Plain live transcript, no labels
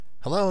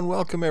Hello and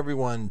welcome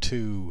everyone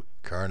to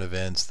Current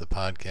Events, the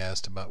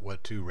podcast about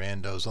what two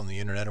randos on the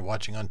internet are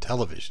watching on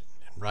television.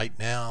 And right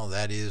now,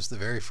 that is the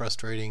very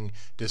frustrating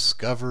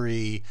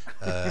Discovery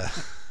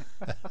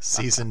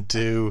Season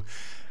 2,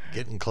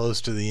 getting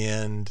close to the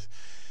end.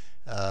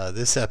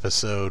 This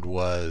episode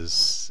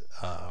was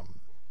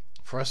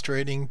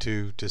frustrating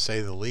to say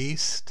the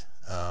least.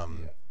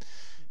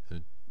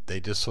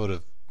 They just sort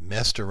of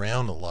messed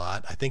around a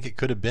lot. I think it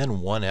could have been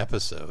one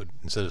episode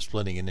instead of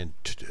splitting it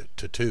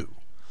into two.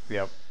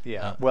 Yep.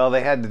 Yeah. Well,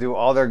 they had to do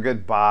all their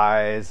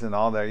goodbyes and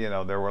all their,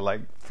 there were like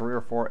 3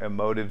 or 4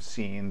 emotive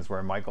scenes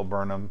where Michael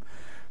Burnham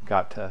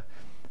got to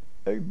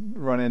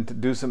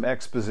do some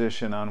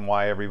exposition on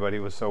why everybody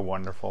was so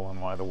wonderful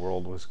and why the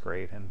world was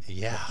great and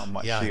how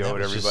much she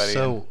owed everybody. Just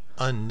so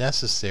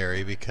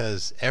unnecessary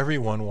because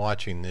everyone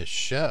watching this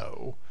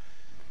show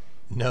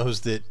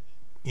knows that,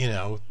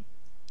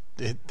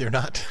 they're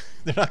not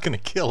going to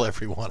kill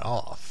everyone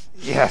off.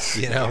 Yes.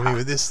 I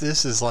mean, this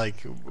is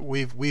like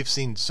we've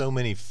seen so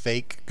many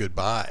fake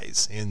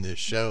goodbyes in this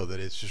show that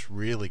it's just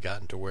really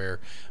gotten to where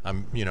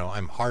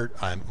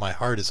my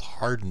heart is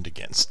hardened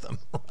against them.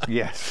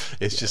 Yes.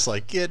 It's just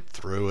like, get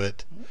through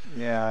it.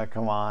 Yeah,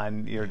 come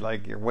on. You're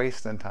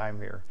wasting time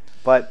here.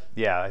 But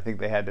yeah, I think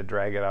they had to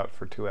drag it out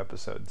for 2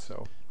 episodes,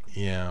 so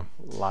yeah.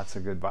 Lots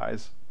of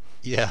goodbyes.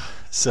 Yeah.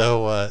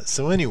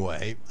 So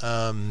anyway,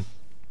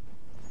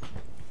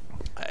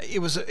 it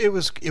was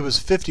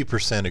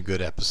 50% a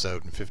good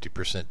episode and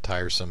 50%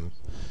 tiresome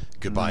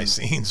goodbye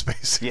scenes,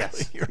 basically.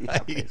 Yes.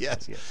 Right? Yeah,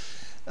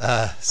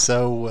 yes.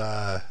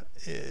 So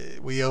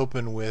we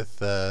open with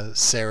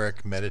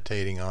Sarek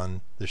meditating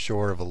on the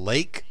shore of a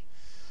lake,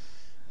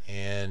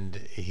 and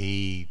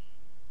he,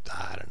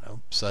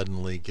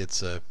 suddenly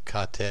gets a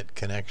quartet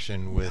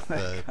connection with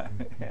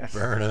yes.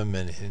 Burnham,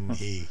 and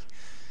he,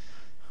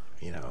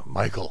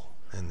 Michael,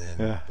 and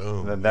then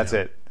boom. Then that's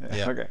it.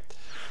 Yeah. Okay.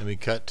 Then we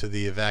cut to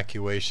the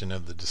evacuation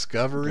of the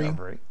Discovery.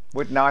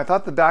 Now, I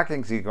thought the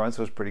docking sequence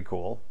was pretty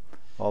cool.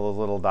 All those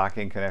little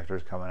docking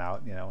connectors coming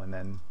out, and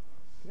then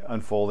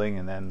unfolding,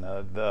 and then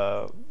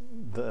the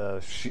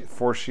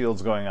force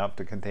shields going up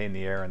to contain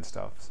the air and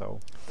stuff. So,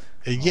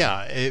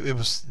 it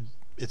was.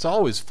 It's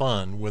always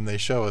fun when they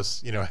show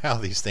us, how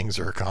these things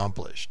are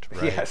accomplished,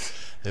 right? Yes.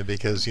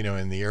 Because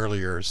in the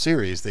earlier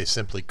series they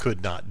simply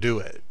could not do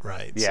it,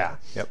 right? Yeah.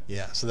 So, yep.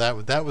 Yeah. So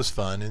that was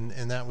fun,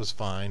 and that was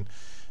fine.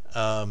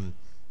 But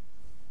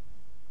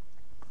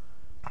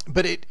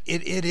it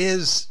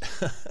is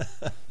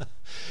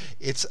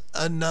it's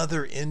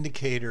another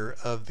indicator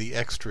of the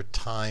extra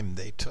time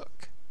they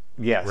took.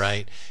 Yes.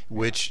 Right?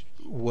 Which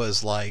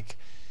was like,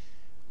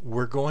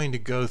 we're going to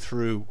go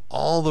through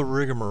all the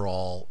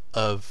rigmarole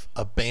of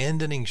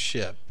abandoning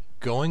ship,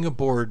 going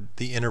aboard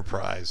the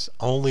Enterprise,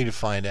 only to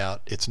find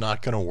out it's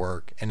not going to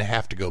work and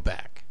have to go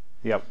back.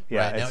 Yep.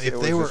 Yeah. Right? Now, if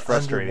they were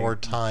under more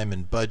time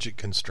and budget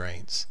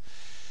constraints,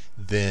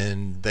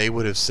 then they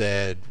would have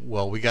said,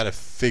 well, we got to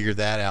figure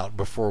that out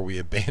before we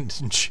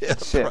abandon ship.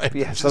 Right?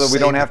 Yeah, so that we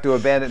don't have to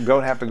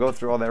go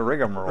through all that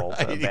rigmarole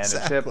to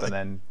abandon ship, and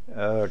then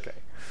okay.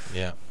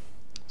 Yeah.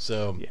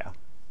 So yeah.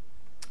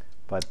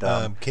 But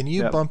can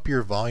you bump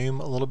your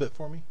volume a little bit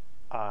for me?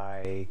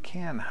 I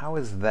can. How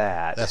is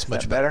that? That's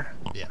much better.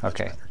 Yeah. Much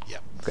okay. Better. Yeah.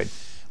 Good.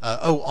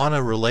 On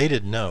a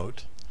related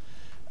note,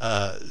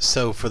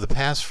 so for the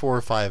past 4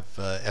 or 5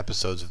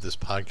 episodes of this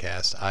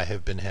podcast, I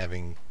have been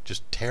having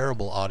just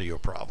terrible audio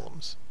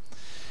problems.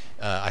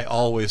 I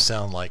always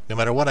sound like, no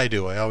matter what I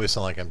do, I always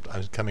sound like I'm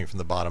coming from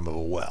the bottom of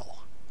a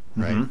well,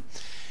 right?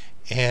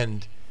 Mm-hmm.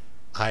 And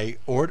I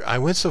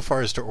went so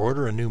far as to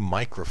order a new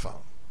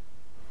microphone.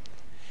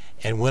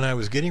 And when I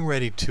was getting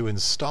ready to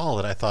install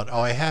it, I thought,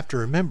 I have to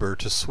remember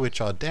to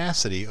switch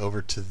Audacity over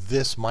to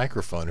this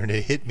microphone. And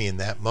it hit me in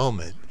that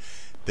moment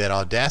that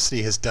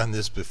Audacity has done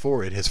this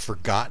before. It has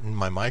forgotten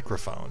my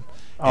microphone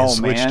and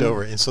switched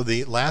over. And so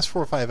the last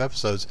 4 or 5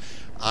 episodes,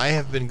 I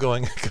have been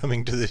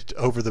coming to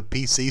over the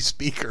PC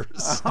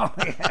speakers. Oh,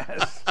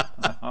 yes.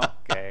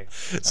 Okay.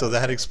 So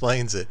that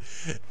explains it.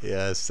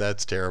 Yes,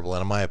 that's terrible.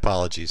 And my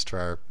apologies to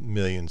our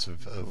millions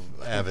of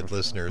avid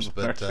listeners.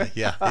 But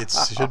it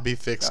should be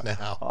fixed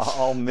now.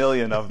 All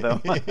million of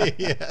them.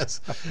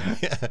 Yes.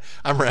 Yeah.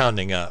 I'm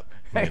rounding up.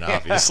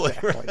 Obviously.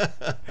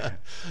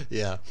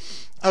 Yeah.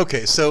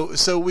 Okay,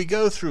 so we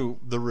go through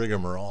the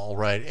rigmarole,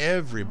 right?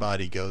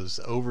 Everybody goes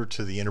over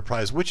to the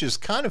Enterprise, which is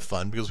kind of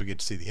fun because we get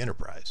to see the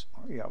Enterprise.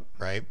 Yep.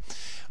 Right?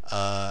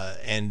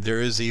 And there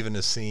is even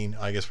a scene,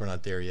 I guess we're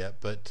not there yet,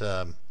 but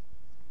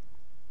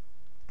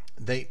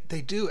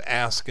they do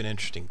ask an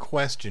interesting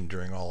question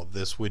during all of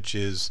this, which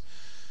is,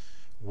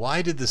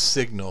 why did the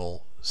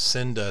signal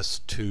send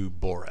us to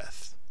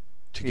Boreth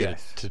to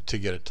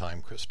get a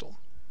time crystal?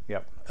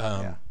 Yep.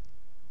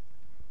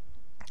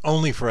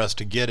 Only for us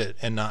to get it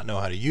and not know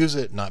how to use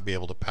it, not be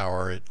able to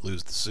power it,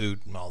 lose the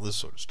suit, and all this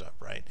sort of stuff,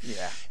 right?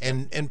 Yeah.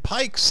 And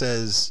Pike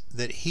says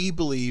that he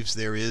believes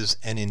there is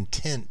an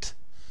intent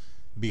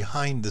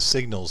behind the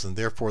signals, and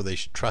therefore they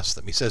should trust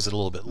them. He says it a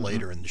little bit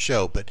later in the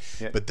show, but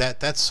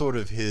that's sort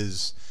of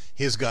his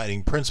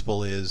guiding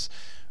principle is,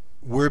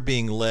 we're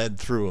being led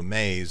through a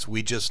maze.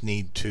 We just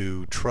need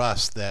to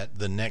trust that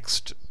the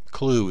next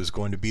clue is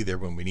going to be there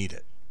when we need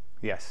it.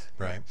 Yes.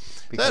 Right.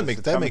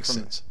 Because That makes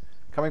sense.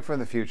 Coming from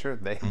the future,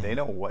 they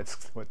know what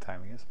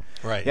timing is.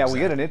 Right. Yeah, exactly. we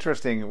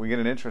get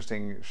an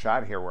interesting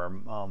shot here where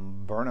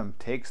Burnham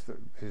takes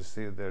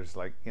there's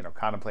like,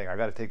 contemplating. I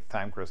got to take the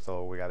time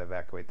crystal. We got to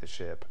evacuate the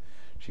ship.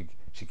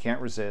 She can't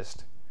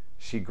resist.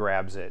 She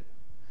grabs it,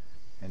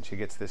 and she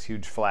gets this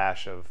huge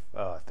flash of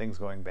things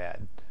going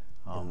bad.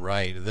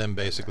 Right. Them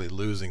basically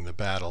losing the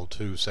battle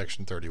to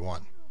Section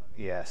 31.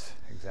 Yes,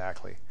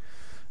 exactly.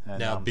 And,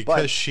 now,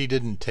 because she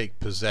didn't take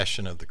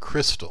possession of the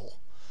crystal,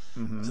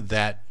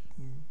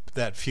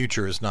 that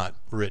future is not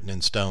written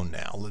in stone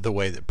now, the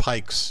way that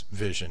Pike's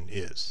vision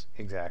is.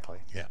 Exactly.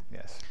 Yeah.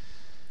 Yes.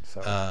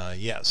 So.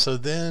 So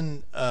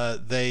then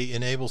they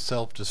enable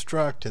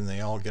self-destruct, and they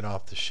all get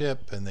off the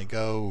ship, and they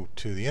go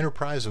to the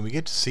Enterprise, and we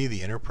get to see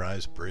the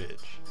Enterprise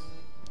bridge.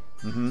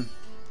 Mm-hmm.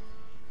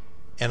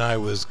 And I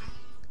was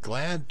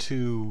glad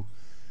to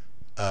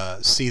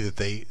see that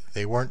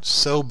they weren't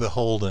so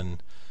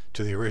beholden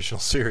to the original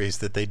series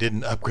that they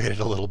didn't upgrade it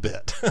a little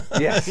bit.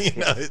 Yes.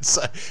 It's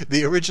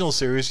the original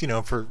series,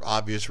 for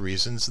obvious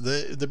reasons,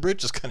 the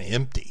bridge is kind of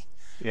empty.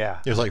 Yeah.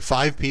 There's like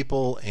 5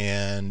 people,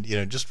 and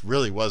just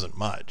really wasn't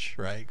much,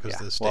 right? Because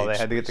the stage they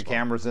had to get the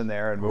cameras in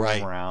there and move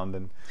them around,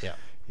 and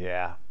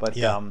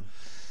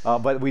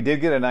but we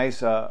did get a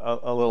nice a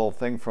little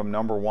thing from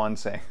number 1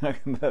 saying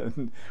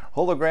the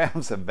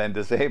holograms have been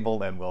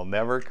disabled and will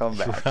never come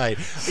back. Right.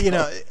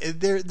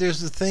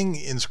 There's a thing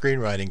in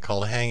screenwriting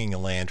called hanging a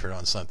lantern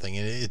on something,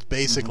 and it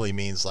basically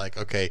means like,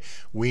 okay,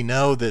 we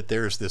know that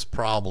there's this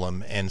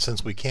problem, and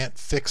since we can't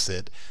fix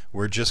it,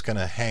 we're just going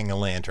to hang a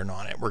lantern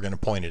on it. We're going to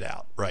point it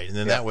out, right? And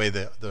then that way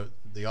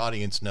the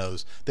audience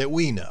knows that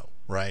we know,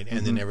 right?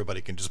 And then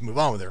everybody can just move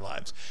on with their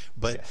lives.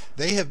 But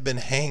they have been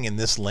hanging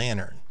this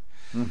lantern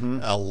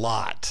a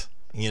lot,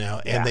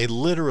 and they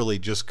literally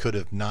just could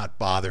have not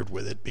bothered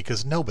with it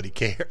because nobody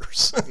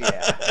cares.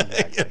 Yeah,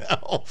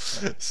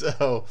 exactly.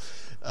 So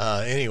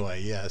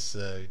anyway, yes,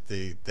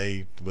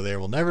 there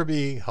will never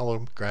be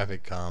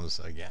holographic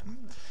comms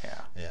again. Yeah.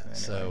 Anyway.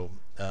 So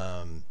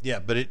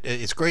but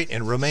it's great,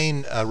 and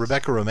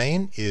Rebecca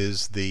Romaine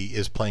is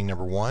playing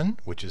number 1,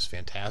 which is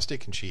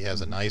fantastic, and she has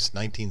a nice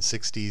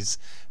 1960s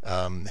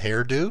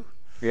hairdo.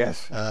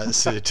 Yes.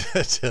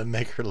 To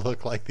make her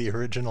look like the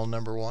original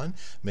number 1,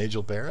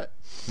 Majel Barrett.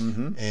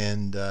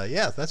 And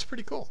that's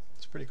pretty cool.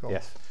 It's pretty cool.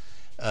 Yes.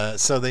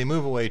 So they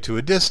move away to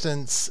a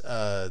distance,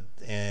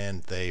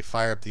 and they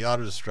fire up the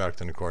autodestruct,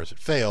 and of course it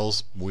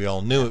fails. We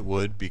all knew it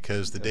would,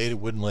 because the data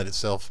wouldn't let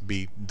itself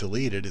be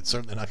deleted. It's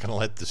certainly not going to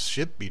let the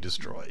ship be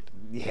destroyed.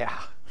 Yeah.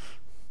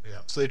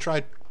 Yeah. So they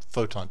tried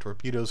photon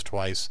torpedoes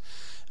twice,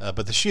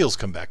 but the shields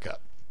come back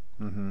up.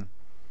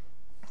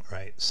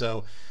 Right.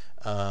 So.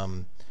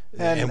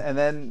 And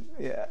then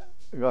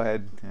go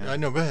ahead. Yeah.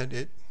 No, go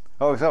ahead.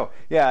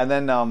 And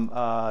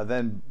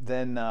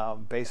then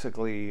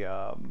basically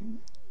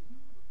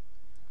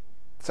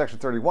Section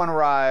 31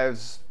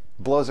 arrives,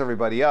 blows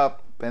everybody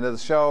up, end of the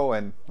show,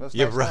 and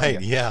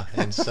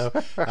and so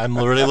I'm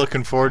really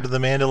looking forward to The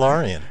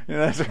Mandalorian.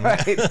 That's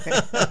right.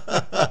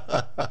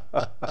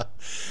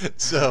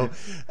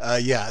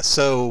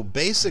 So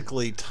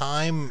basically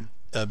time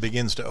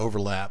begins to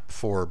overlap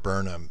for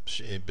Burnham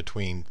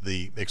between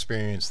the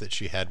experience that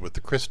she had with the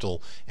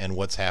crystal and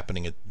what's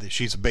happening.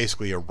 She's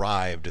basically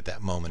arrived at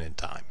that moment in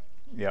time.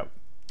 Yep.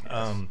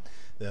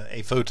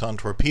 A photon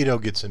torpedo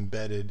gets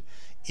embedded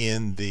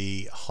in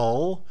the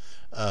hull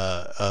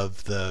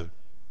of the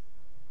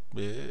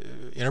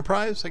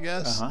Enterprise, I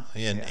guess,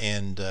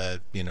 and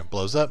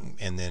blows up,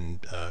 and then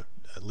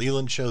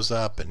Leland shows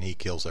up and he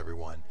kills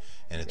everyone.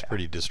 And it's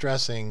pretty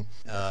distressing,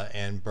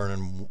 and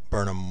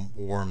Burnham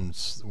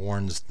warns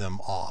them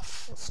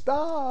off.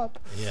 Stop.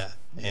 Yeah,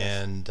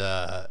 and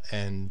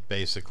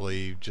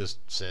basically just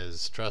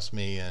says, "Trust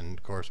me," and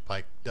of course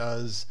Pike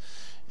does,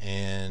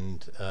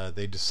 and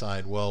they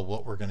decide, well,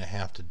 what we're going to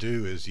have to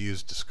do is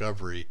use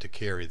Discovery to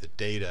carry the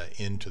data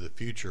into the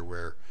future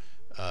where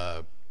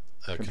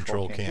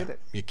Control can't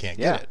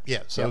get it.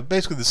 Yeah, so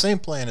basically the same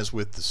plan as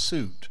with the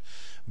suit,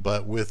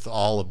 but with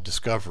all of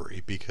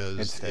Discovery, because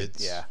it's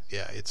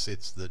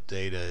the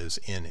data is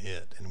in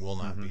it and will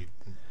not be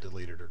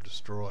deleted or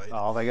destroyed.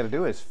 All they got to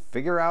do is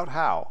figure out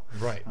how.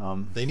 Right.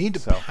 They need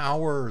to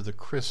power the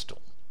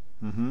crystal.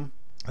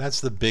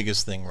 That's the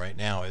biggest thing right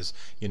now. Is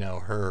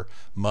her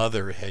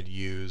mother had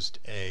used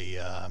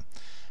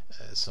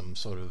some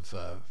sort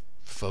of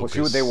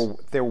focus. Well,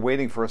 they were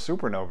waiting for a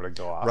supernova to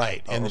go off.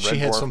 Right, and she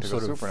had some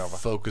sort of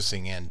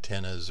focusing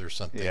antennas or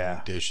something,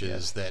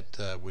 dishes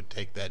that would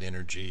take that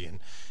energy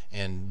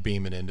and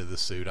beam it into the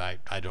suit.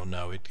 I don't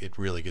know. It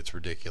really gets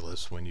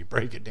ridiculous when you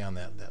break it down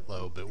that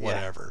low, but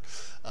whatever.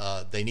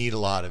 They need a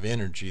lot of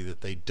energy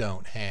that they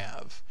don't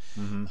have.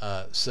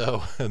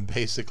 So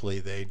basically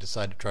they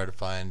decide to try to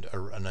find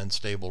an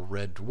unstable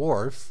red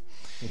dwarf.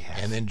 Yes.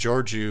 And then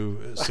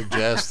Georgiou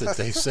suggests that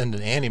they send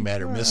an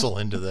antimatter missile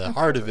into the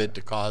heart of it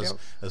to cause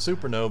a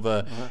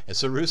supernova. And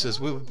Saru says,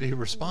 we would be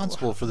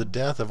responsible for the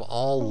death of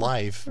all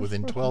life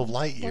within 12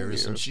 light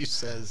years. And she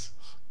says,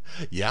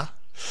 yeah.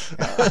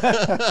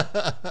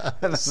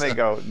 And then they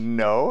go,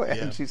 no.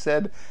 And she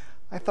said,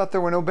 I thought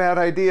there were no bad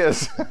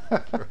ideas.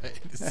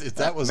 Right.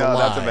 That was a lie. No,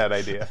 that's a bad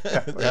idea.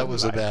 That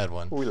was a bad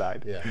one. We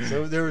lied. Yeah.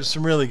 So there was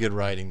some really good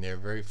writing there,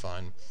 very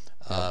fun.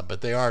 But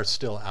they are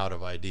still out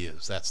of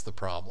ideas. That's the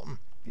problem.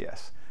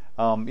 Yes.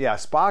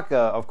 Spock,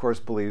 of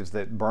course, believes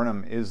that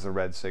Burnham is the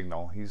red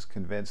signal. He's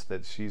convinced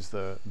that she's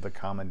the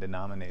common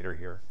denominator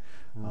here.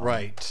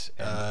 Right.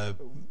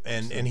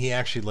 And he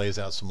actually lays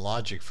out some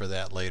logic for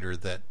that later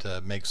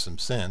that makes some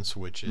sense,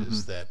 which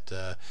is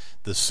that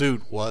the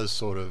suit was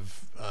sort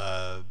of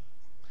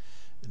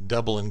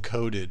double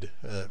encoded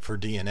for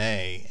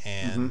DNA,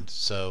 and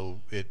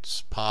so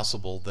it's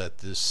possible that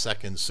this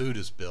second suit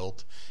is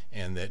built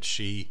and that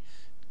she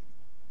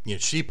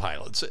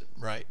pilots it,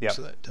 right? Yep.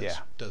 So that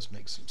does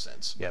make some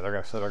sense. Yeah, they're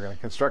going to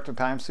construct a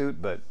time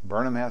suit, but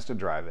Burnham has to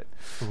drive it.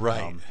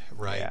 Right,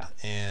 right. Yeah.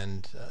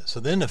 And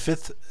so then a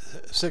fifth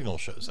signal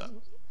shows up.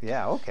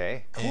 Yeah,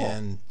 okay, cool.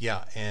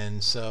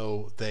 And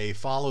so they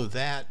follow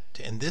that,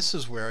 and this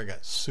is where I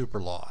got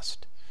super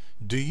lost.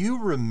 Do you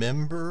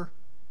remember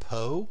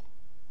Poe?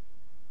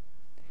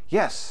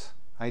 Yes,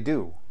 I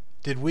do.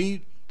 Did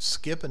we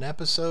skip an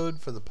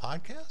episode for the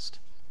podcast?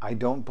 I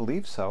don't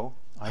believe so.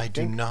 I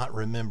do not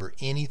remember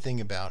anything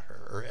about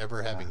her or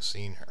ever having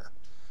seen her.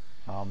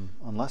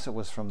 Unless it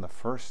was from the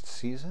first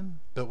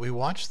season. But we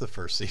watched the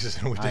first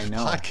season. We did a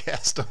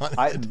podcast on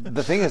it.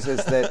 The thing is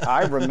that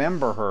I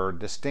remember her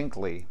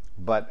distinctly,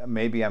 but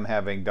maybe I'm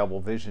having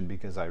double vision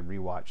because I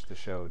rewatched the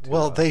show too.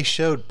 Well, they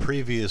showed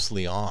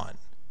previously on.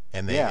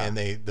 And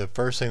the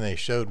first thing they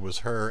showed was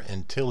her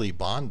and Tilly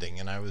bonding,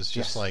 and I was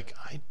just like,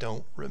 I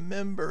don't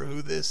remember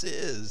who this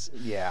is.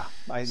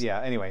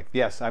 Anyway,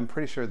 yes, I'm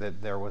pretty sure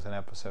that there was an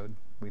episode.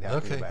 We'd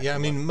have to go back. Yeah, I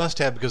mean, must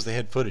have because they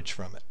had footage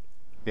from it.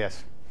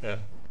 Yes. Yeah.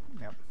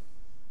 Yep.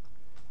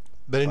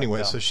 But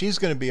anyway, so she's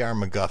going to be our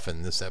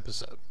MacGuffin this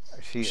episode.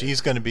 She's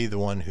going to be the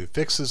one who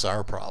fixes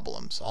our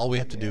problems. All we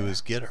have to do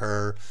is get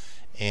her,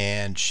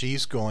 and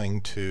she's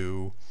going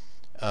to.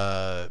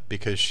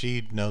 Because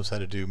she knows how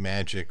to do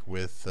magic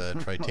with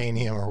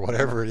tritanium or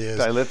whatever it is.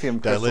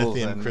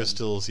 Dilithium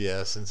crystals,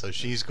 yes. And so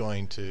she's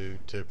going to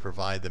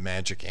provide the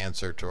magic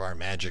answer to our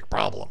magic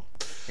problem.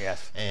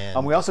 Yes.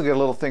 And we also get a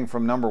little thing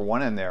from number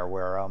one in there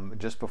where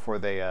just before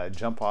they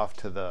jump off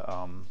to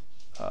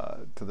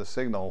the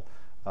signal,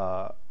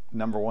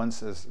 number one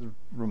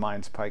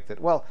reminds Pike that,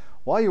 well,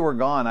 while you were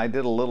gone, I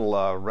did a little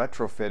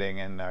retrofitting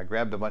and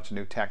grabbed a bunch of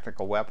new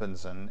tactical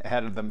weapons and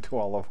added them to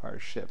all of our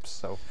ships.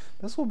 So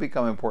this will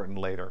become important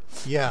later.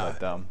 Yeah.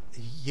 But,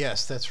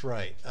 yes, that's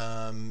right.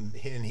 And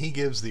he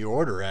gives the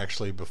order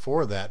actually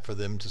before that for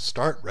them to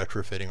start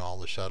retrofitting all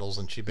the shuttles,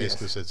 and she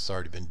basically says it's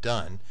already been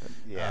done.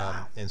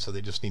 Yeah. And so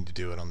they just need to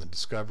do it on the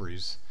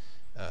Discovery's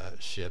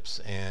ships,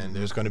 and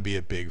there's going to be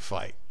a big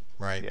fight.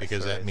 Right, yes,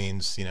 because that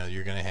means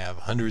you're going to have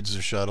hundreds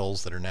of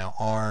shuttles that are now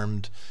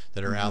armed,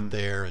 that are out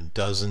there, and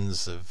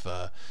dozens of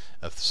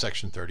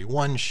Section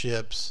 31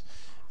 ships,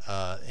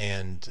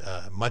 and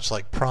much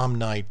like prom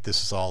night,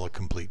 this is all a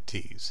complete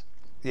tease.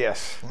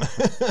 Yes,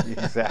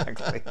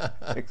 exactly.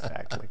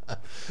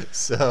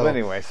 So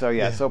anyway,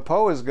 so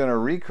Poe is going to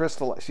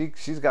recrystallize.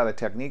 She's got a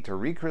technique to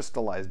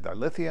recrystallize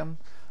dilithium.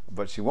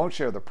 But she won't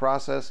share the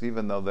process,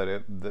 even though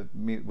that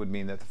would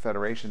mean that the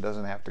Federation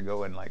doesn't have to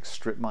go and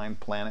strip mine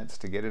planets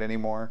to get it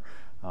anymore.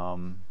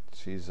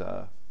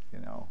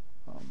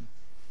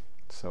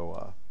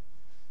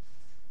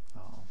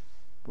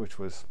 Which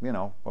was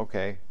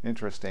okay,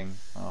 interesting.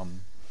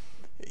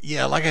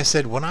 Yeah, like I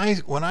said, when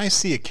I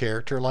see a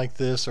character like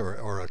this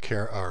or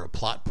a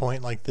plot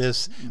point like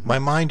this, my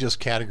mind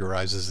just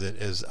categorizes it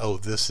as, oh,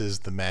 this is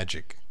the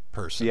magic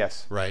person.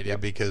 Yes. Right.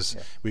 Yep. Because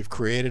we've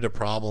created a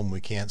problem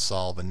we can't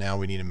solve, and now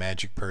we need a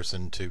magic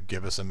person to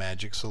give us a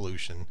magic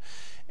solution.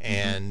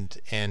 And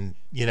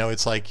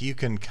it's like you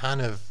can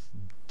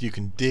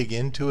dig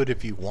into it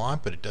if you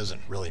want, but it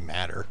doesn't really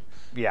matter.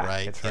 Yeah.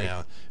 Right. That's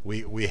right.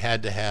 We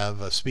had to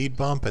have a speed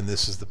bump, and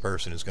this is the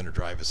person who's going to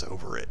drive us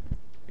over it.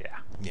 Yeah.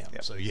 Yeah.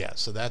 Yep.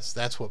 So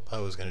that's what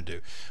Poe is going to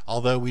do.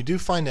 Although we do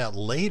find out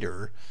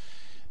later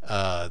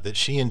that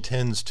she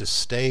intends to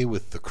stay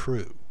with the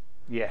crew.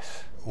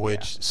 Yes.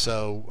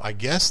 So I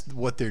guess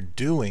what they're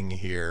doing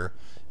here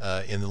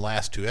in the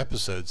last two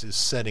episodes is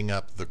setting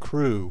up the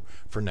crew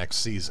for next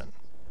season.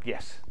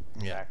 Yes,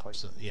 exactly.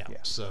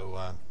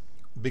 So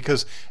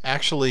because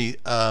actually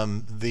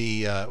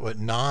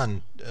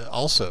Nan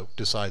also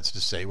decides to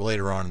say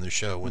later on in the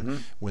show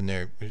when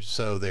they're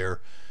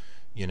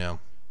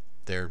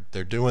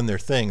doing their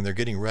thing, they're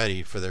getting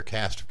ready for their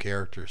cast of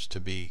characters to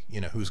be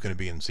who's going to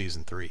be in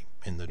season 3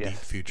 in the deep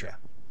future.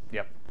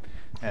 Yeah. Yep.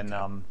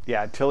 And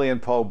Tilly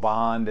and Poe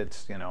bond.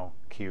 It's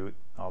cute,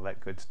 all that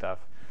good stuff.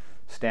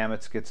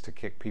 Stamets gets to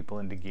kick people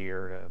into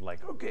gear, like,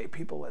 okay,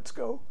 people, let's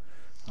go.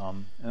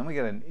 And then we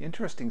get an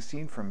interesting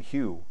scene from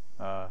Hugh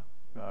coming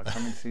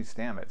to see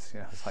Stamets.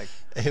 It's like,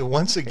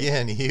 once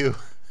again, Hugh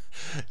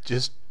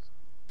just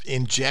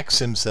injects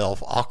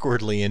himself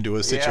awkwardly into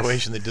a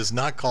situation that does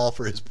not call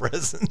for his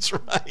presence,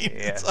 right?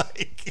 Yes. It's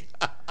like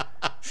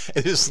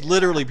there's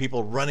literally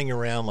people running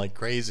around like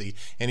crazy,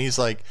 and he's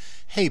like,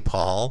 "Hey,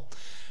 Paul,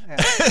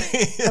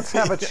 let's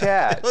have a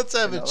chat. Let's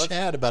have a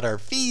chat about our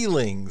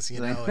feelings."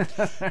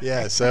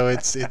 Yeah. So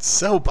it's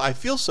so, I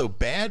feel so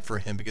bad for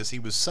him because he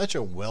was such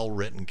a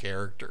well-written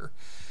character.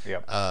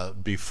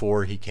 Yep.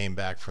 Before he came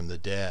back from the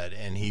dead,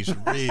 and he's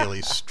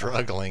really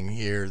struggling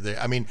here.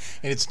 I mean,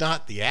 and it's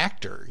not the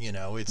actor,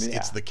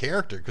 it's the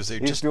character, because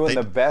he's doing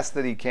the best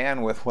that he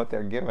can with what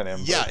they're giving him.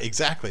 Yeah,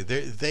 exactly.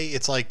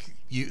 It's like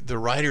the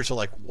writers are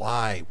like,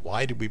 why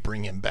did we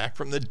bring him back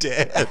from the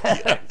dead?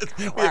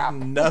 We have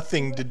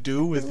nothing to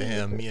do with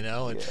him,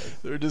 and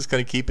they're just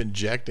going to keep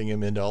injecting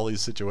him into all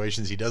these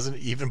situations he doesn't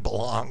even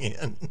belong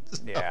in.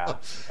 Yeah.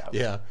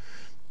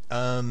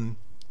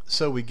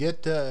 So we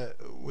get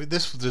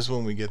this is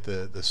when we get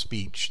the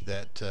speech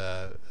that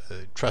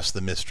trust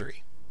the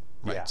mystery,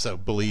 right? Yeah. So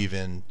believe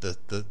in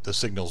the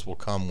signals will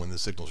come when the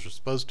signals are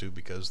supposed to,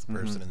 because the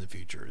person in the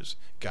future is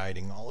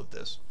guiding all of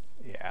this.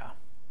 Yeah.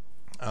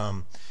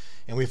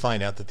 And we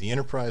find out that the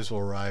Enterprise will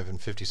arrive in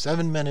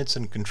 57 minutes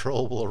and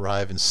Control will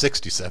arrive in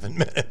 67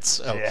 minutes.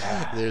 So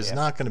there's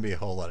not going to be a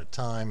whole lot of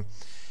time.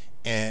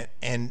 And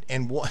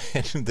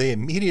they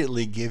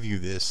immediately give you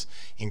this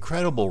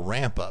incredible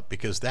ramp up,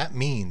 because that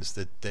means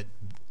that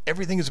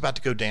everything is about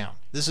to go down.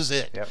 This is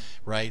it,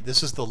 right?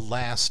 This is the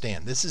last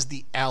stand. This is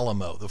the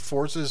Alamo. The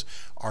forces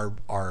are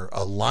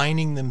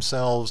aligning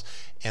themselves,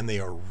 and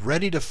they are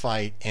ready to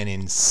fight. And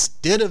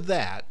instead of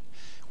that,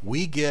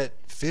 we get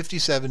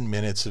 57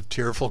 minutes of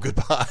tearful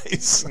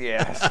goodbyes.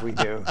 Yes, we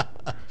do.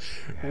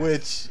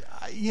 Which,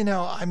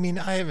 I mean,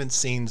 I haven't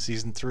seen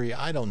season 3.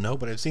 I don't know,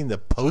 but I've seen the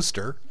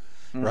poster.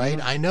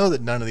 Right? I know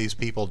that none of these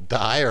people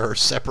die or are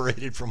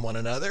separated from one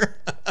another.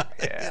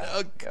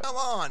 Come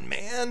on,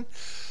 man.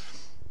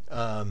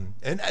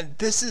 And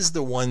this is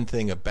the one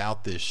thing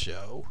about this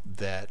show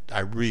that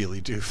I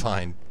really do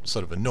find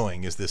sort of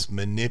annoying, is this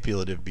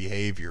manipulative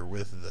behavior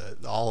with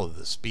all of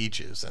the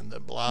speeches and the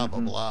blah,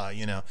 blah, blah,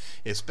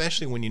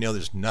 especially when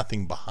there's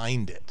nothing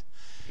behind it.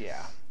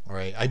 Yeah.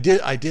 Right. I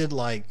did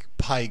like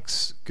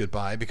Pike's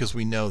goodbye, because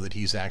we know that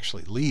he's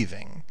actually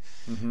leaving.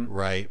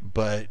 Right.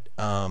 But,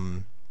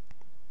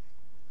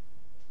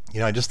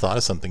 I just thought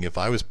of something. If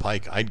I was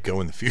Pike, I'd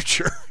go in the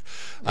future,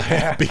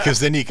 because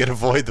then you could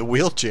avoid the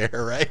wheelchair,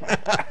 right?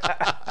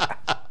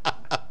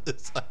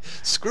 It's like,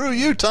 screw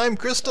you, Time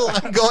Crystal.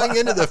 I'm going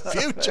into the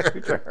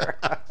future.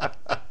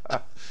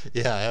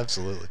 Yeah,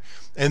 absolutely.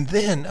 And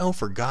then,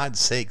 for God's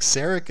sake,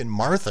 Sarek and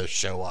Martha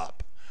show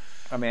up.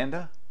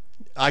 Amanda?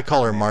 I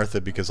call her Martha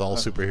because all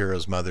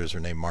superheroes' mothers are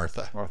named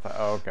Martha. Martha,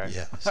 oh, okay.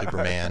 Yeah,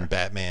 Superman,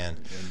 Batman.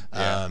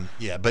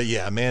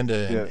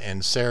 Amanda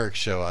and Sarek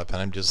show up,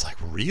 and I'm just like,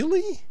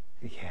 really?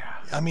 Yeah.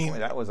 I mean, boy,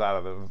 that was out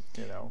of the,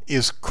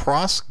 Is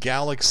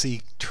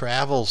cross-galaxy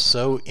travel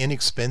so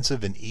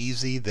inexpensive and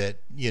easy that,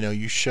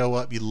 you show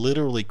up, you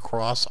literally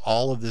cross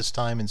all of this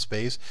time and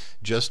space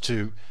just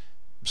to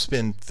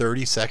spend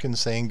 30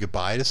 seconds saying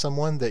goodbye to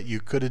someone that you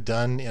could have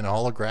done in a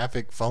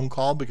holographic phone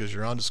call because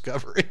you're on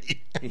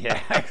Discovery?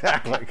 Yeah,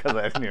 exactly,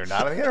 because you're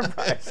not on the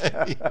Enterprise.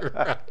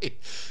 Right.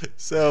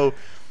 So,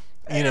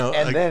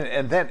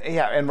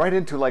 and right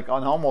into like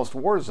on almost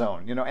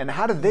Warzone, and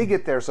how did they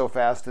get there so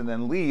fast and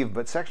then leave?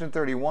 But Section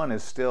 31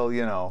 is still,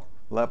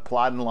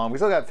 plodding along. We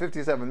still got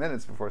 57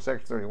 minutes before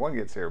Section 31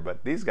 gets here,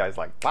 but these guys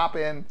like pop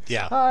in,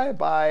 hi,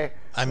 bye,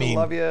 I mean,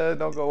 love you,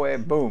 don't go away,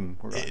 boom.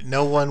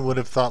 No one would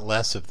have thought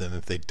less of them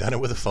if they'd done it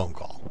with a phone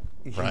call,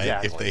 right?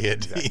 Exactly, if they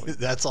had,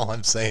 that's all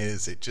I'm saying,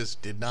 is it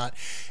just did not.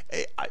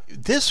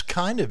 This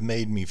kind of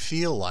made me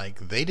feel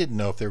like they didn't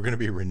know if they were going to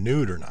be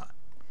renewed or not.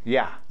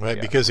 Yeah. Right,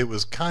 yeah. Because it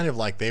was kind of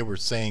like they were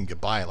saying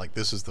goodbye, like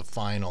this is the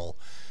final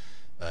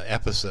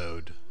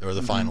episode or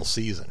the final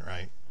season,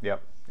 right?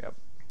 Yep.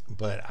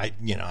 But I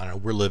know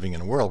we're living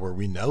in a world where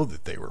we know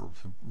that they were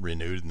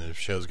renewed and the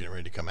show's getting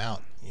ready to come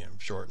out,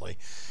 shortly.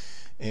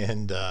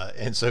 And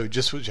so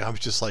I was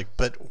just like,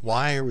 but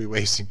why are we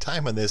wasting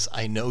time on this?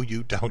 I know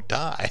you don't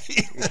die.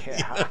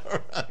 Yeah.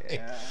 Right?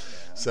 Yeah.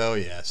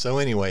 So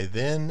anyway,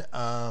 then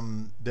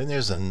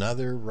there's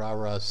another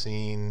rah-rah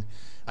scene.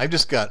 I've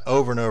just got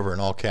over and over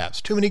in all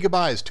caps, too many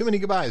goodbyes, too many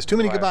goodbyes, too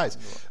many goodbyes.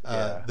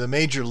 The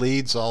major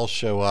leads all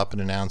show up and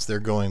announce they're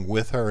going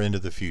with her into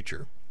the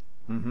future.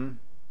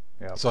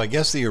 Yep. So I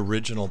guess the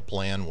original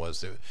plan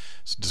was that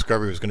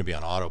Discovery was going to be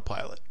on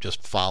autopilot,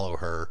 just follow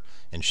her,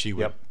 and she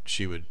would,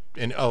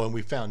 and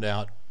we found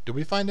out. Did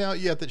we find out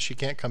yet that she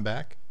can't come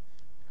back?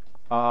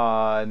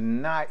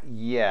 Not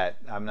yet.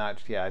 I'm not.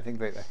 Yeah, I think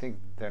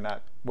they're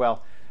not.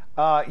 Well,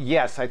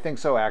 yes, I think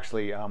so.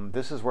 Actually,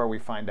 this is where we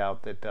find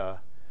out that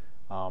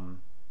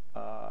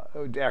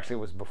actually, it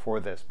was before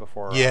this.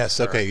 Before yes,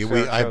 okay.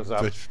 I shows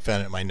up.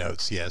 found it in my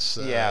notes. Yes.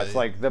 Yeah, it's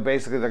like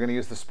basically they're going to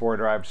use the spore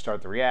drive to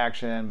start the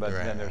reaction, but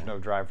then there's no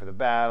drive for the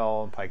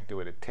battle. Pike do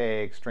what it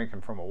takes,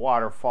 drinking from a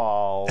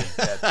waterfall.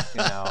 That's,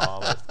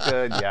 that's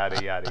good.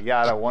 Yada yada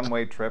yada.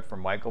 One-way trip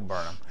from Michael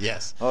Burnham.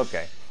 Yes.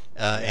 Okay.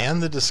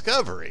 And the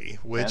Discovery,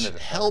 which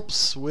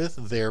helps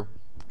with their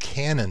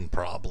canon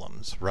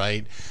problems,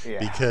 right? Yeah.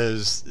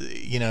 Because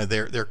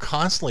they're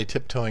constantly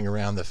tiptoeing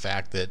around the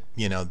fact that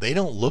they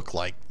don't look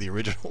like the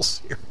original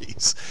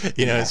series.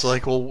 It's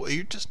like, well,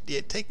 you're just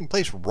taking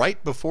place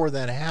right before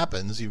that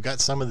happens. You've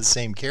got some of the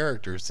same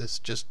characters. This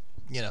just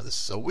this is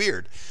so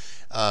weird.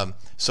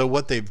 So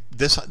what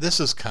this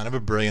is kind of a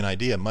brilliant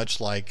idea, much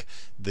like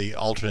the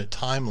alternate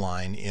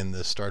timeline in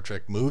the Star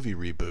Trek movie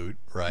reboot,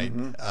 right?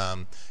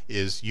 Mm-hmm.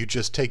 Is you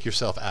just take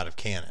yourself out of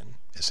canon,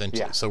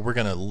 essentially. Yeah. So we're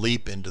going to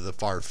leap into the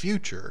far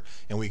future,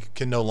 and we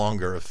can no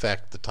longer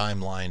affect the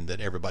timeline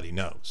that everybody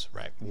knows,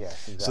 right?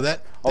 Yes, exactly. So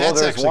that's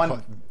there's actually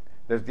one.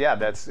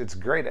 It's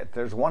great.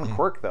 There's one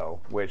quirk though,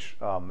 which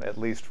at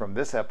least from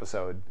this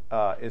episode,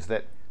 is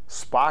that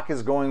Spock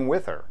is going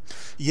with her.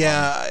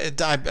 Yeah,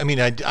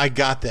 I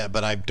got that,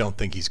 but I don't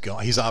think he's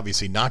going. He's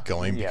obviously not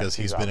going because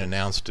he's been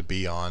announced to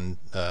be on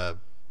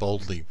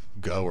Boldly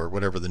Go or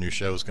whatever the new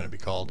show is going to be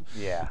called.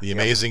 Yeah, The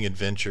Amazing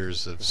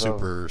Adventures of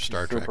Super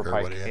Star Trek or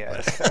Pike, whatever.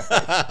 Yes.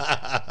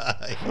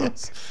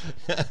 Yes.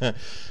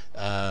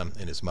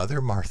 And his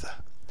mother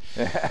Martha.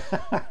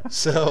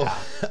 So,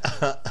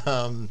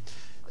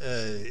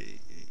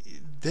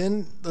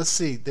 then let's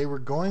see. They were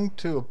going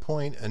to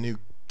appoint a new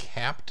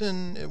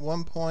captain at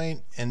one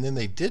point, and then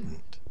they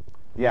didn't.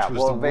 Yeah, which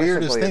was the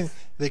weirdest thing.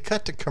 They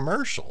cut to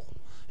commercial,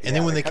 and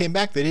then when they came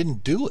back, they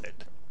didn't do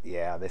it.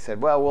 Yeah, they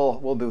said, "Well,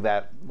 we'll do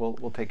that.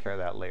 We'll take care of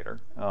that later."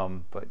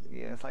 But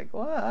it's like,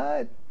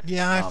 what?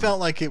 Yeah, I felt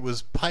like it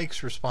was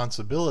Pike's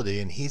responsibility,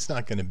 and he's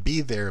not going to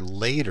be there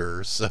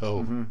later.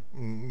 So,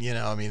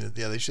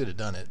 they should have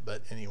done it.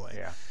 But anyway,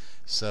 yeah.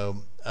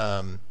 So,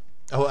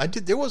 I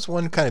did. There was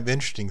one kind of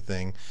interesting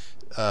thing.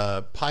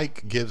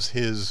 Pike gives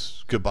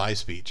his goodbye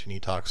speech, and he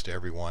talks to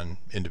everyone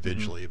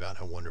individually about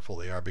how wonderful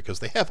they are because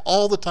they have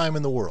all the time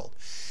in the world.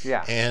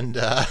 Yeah. And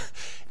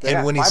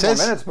when he 5 says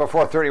more minutes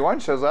before 31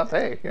 shows up,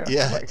 hey.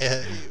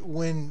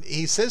 When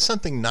he says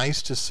something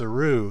nice to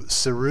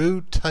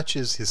Saru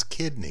touches his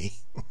kidney.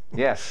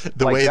 Yes.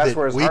 The way that's that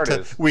where his heart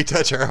is. we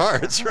touch our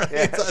hearts, right?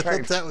 Yeah, I thought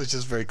right. that was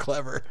just very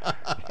clever.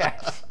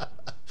 Yes.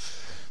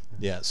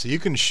 Yeah, so you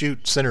can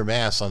shoot center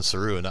mass on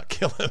Saru and not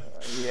kill him.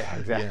 Yeah,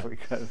 exactly,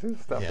 because his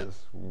stuff is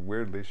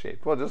weirdly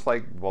shaped. Well, just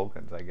like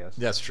Vulcans, I guess.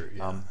 That's true,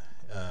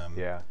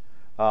 yeah.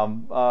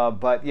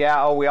 But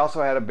we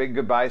also had a big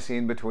goodbye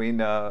scene between,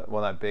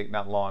 not big,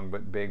 not long,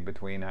 but big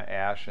between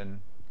Ash and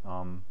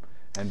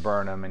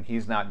Burnham, and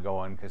he's not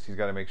going because he's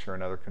got to make sure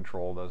another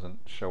control doesn't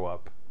show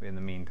up in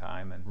the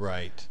meantime.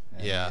 Right.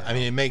 I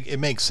mean, it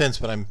makes sense,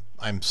 but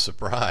I'm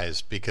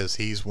surprised because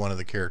he's one of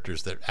the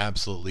characters that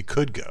absolutely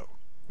could go.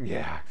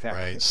 Yeah,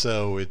 exactly. Right.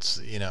 So it's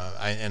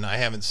I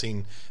haven't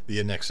seen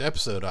the next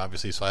episode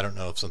obviously, so I don't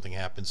know if something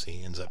happens.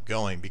 He ends up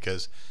going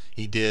because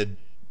he did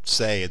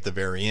say at the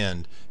very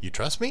end, "You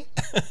trust me?"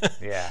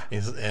 Yeah.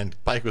 And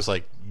Pike was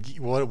like,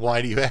 "What?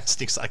 Why do you ask?"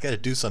 He's like, "I got to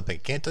do something.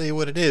 Can't tell you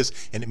what it is,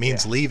 and it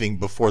means leaving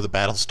before the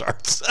battle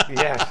starts."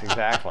 Yes,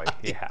 exactly.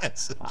 Yeah.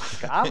 Yes.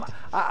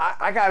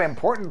 I got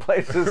important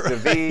places to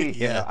be.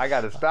 Yeah. I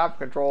got to stop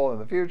control in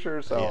the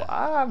future, so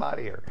I'm out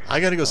of here.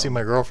 I got to go see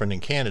my girlfriend in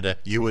Canada.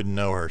 You wouldn't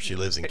know her. She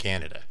lives in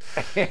Canada.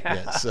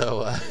 Yeah.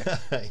 So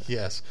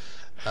yes.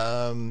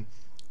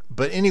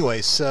 But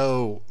anyway,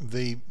 so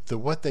the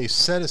what they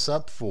set us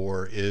up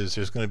for is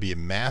there's going to be a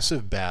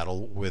massive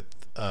battle with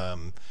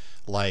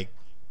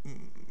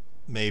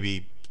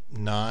maybe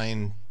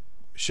 9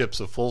 ships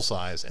of full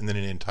size and then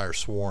an entire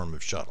swarm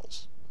of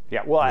shuttles.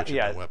 Yeah, well,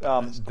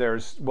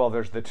 there's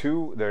the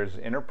two. There's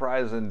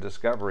Enterprise and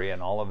Discovery and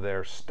all of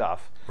their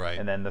stuff, right?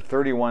 And then the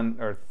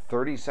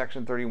 30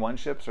 Section 31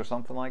 ships or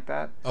something like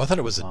that. Oh, I thought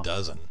it was a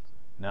dozen.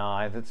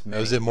 No, that's many.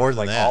 Was it more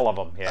than that? All of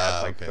them. Yeah,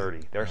 it's like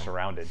 30. They're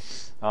surrounded.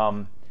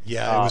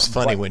 Yeah, it was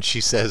funny when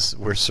she says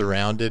we're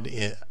surrounded.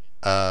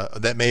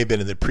 That may have been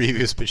in the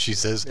previous, but she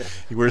says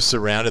we're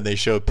surrounded. They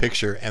show a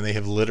picture, and they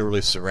have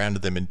literally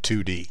surrounded them in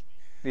 2D.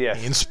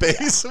 Yes. In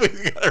space,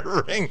 we've got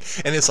a ring,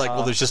 and it's like,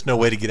 well, there's just no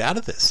way to get out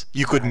of this.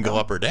 You couldn't go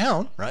up or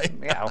down, right?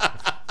 Yeah,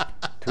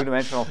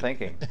 two-dimensional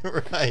thinking,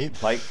 right?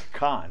 Like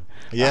Khan.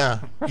 Yeah,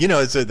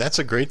 that's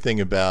a great thing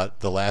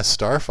about the Last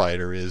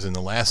Starfighter is in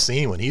the last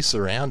scene when he's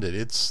surrounded,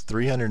 it's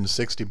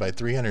 360 by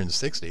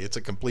 360. It's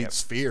a complete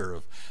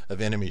sphere of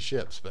enemy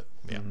ships. But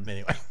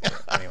anyway.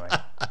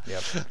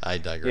 Yep. I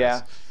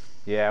digress.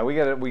 Yeah. We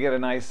get a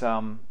nice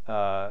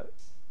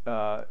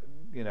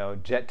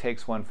Jet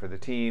takes one for the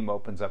team,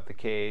 opens up the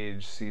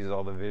cage, sees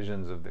all the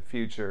visions of the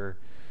future.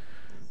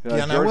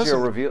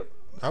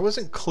 I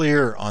wasn't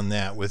clear on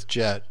that with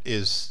Jet.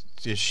 Is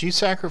she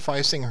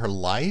sacrificing her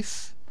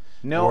life?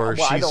 No, or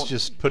she's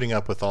just putting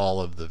up with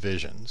all of the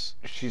visions?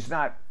 She's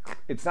not.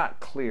 It's not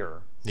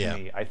clear to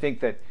me. I think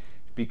that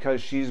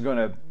because she's going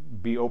to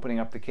be opening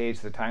up the cage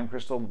to the time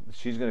crystal,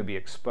 she's going to be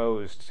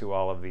exposed to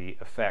all of the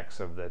effects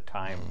of the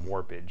time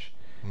warpage.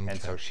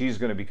 And so she's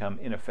going to become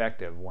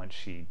ineffective once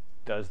she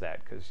does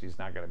that, because she's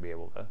not going to be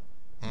able to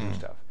do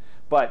stuff.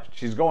 But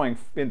she's going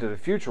into the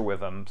future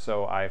with them,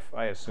 so I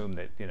assume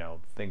that,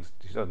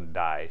 she doesn't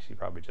die. She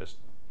probably just,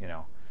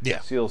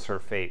 seals her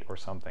fate or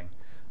something.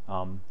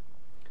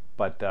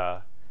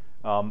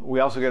 We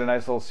also get a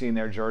nice little scene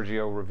there.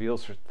 Giorgio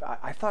reveals her.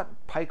 I thought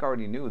Pike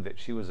already knew that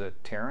she was a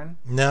Terran.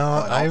 No,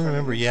 I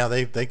remember. Yeah,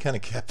 they kind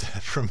of kept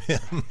that from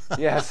him.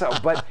 Yeah. So,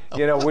 but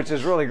which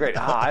is really great.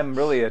 I'm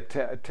really a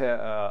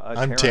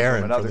I'm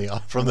Terran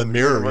from the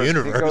Mirror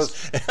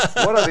Universe. He goes,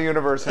 what other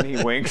universe? And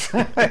he winks.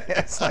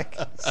 It's like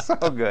so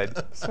good,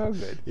 so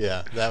good.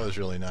 Yeah, that was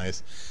really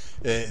nice.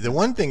 The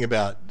one thing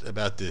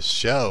about this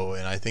show,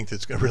 and I think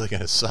that's really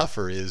going to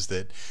suffer, is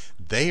that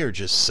they are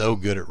just so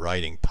good at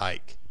writing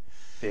Pike.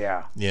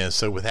 Yeah. Yeah.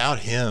 So without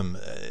him,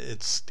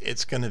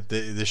 it's gonna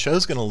the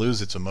show's gonna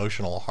lose its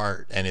emotional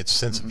heart and its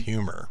sense of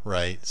humor,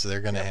 right? So they're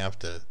gonna have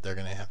to.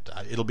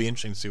 It'll be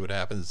interesting to see what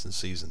happens in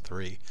season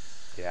 3.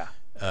 Yeah.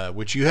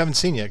 Which you haven't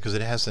seen yet because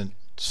it hasn't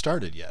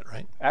started yet,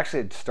 right?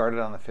 Actually, it started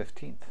on the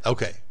 15th.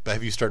 Okay, but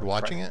have you started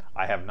watching it?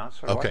 I have not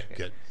started watching it.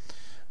 Okay,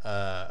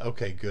 good.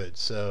 Okay, good.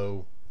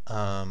 So.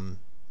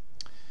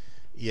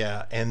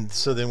 Yeah, and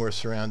so then we're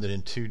surrounded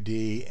in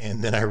 2D,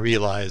 and then I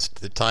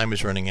realized the time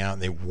is running out,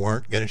 and they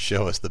weren't going to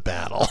show us the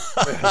battle.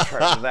 That's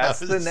right. That's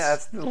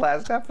the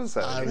last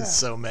episode. I was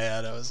so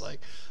mad. I was like,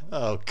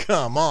 "Oh,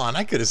 come on!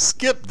 I could have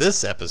skipped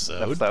this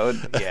episode."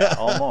 Yeah,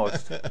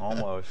 almost.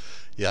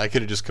 Yeah, I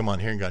could have just come on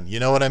here and gone. You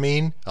know what I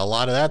mean? A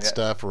lot of that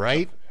stuff,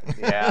 right?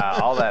 Yeah,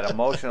 all that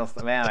emotional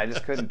stuff. Man, I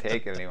just couldn't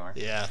take it anymore.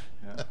 Yeah.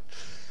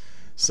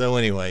 So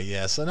anyway,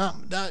 yeah. So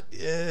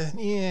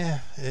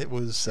it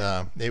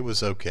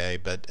was okay,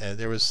 but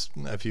there was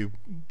a few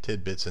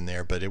tidbits in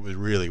there, but it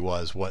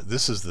was what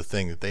this is the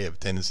thing that they have a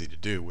tendency to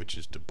do, which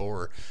is to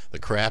bore the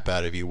crap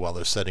out of you while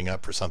they're setting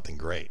up for something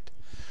great.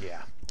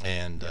 Yeah.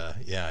 And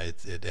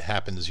it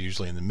happens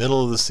usually in the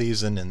middle of the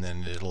season, and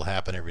then it'll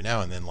happen every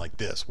now and then, like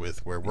this, where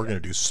we're going to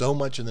do so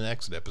much in the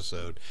next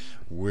episode,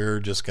 we're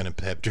just going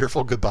to have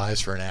tearful goodbyes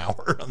for an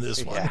hour on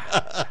this one.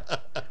 Yeah.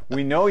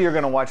 We know you're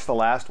going to watch the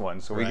last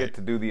one, so we get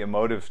to do the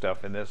emotive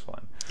stuff in this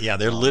one. Yeah,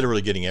 they're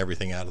literally getting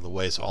everything out of the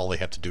way, so all they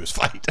have to do is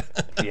fight.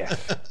 Yeah.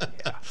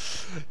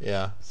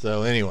 Yeah.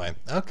 So anyway,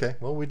 okay,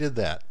 well, we did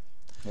that.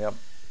 Yep.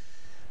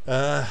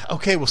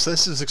 Okay, well, so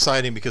this is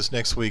exciting because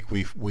next week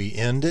we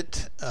end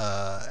it,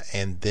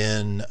 and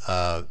then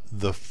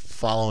the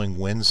following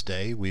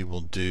Wednesday we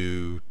will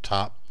do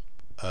top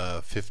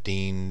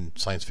 15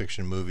 science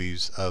fiction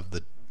movies of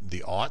the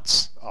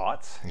aughts.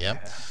 Aughts.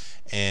 Yep. Yeah.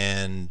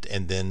 And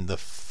then the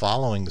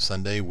following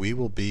Sunday we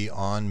will be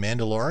on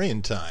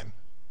Mandalorian time.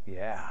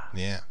 Yeah.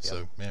 Yeah. Yep.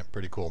 So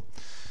pretty cool.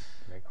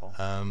 Very cool.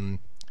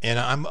 And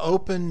I'm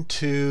open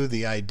to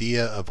the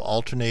idea of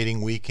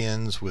alternating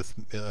weekends with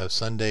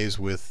Sundays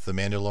with The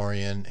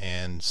Mandalorian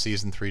and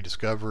Season 3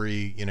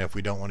 Discovery, if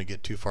we don't want to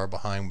get too far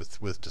behind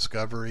with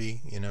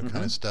Discovery, kind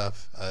of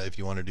stuff, if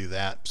you want to do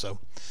that. So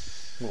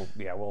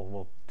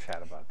we'll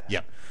chat about that.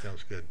 Yeah,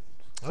 sounds good.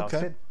 Sounds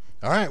good.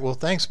 All right, well,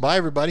 thanks. Bye,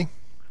 everybody.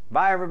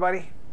 Bye, everybody.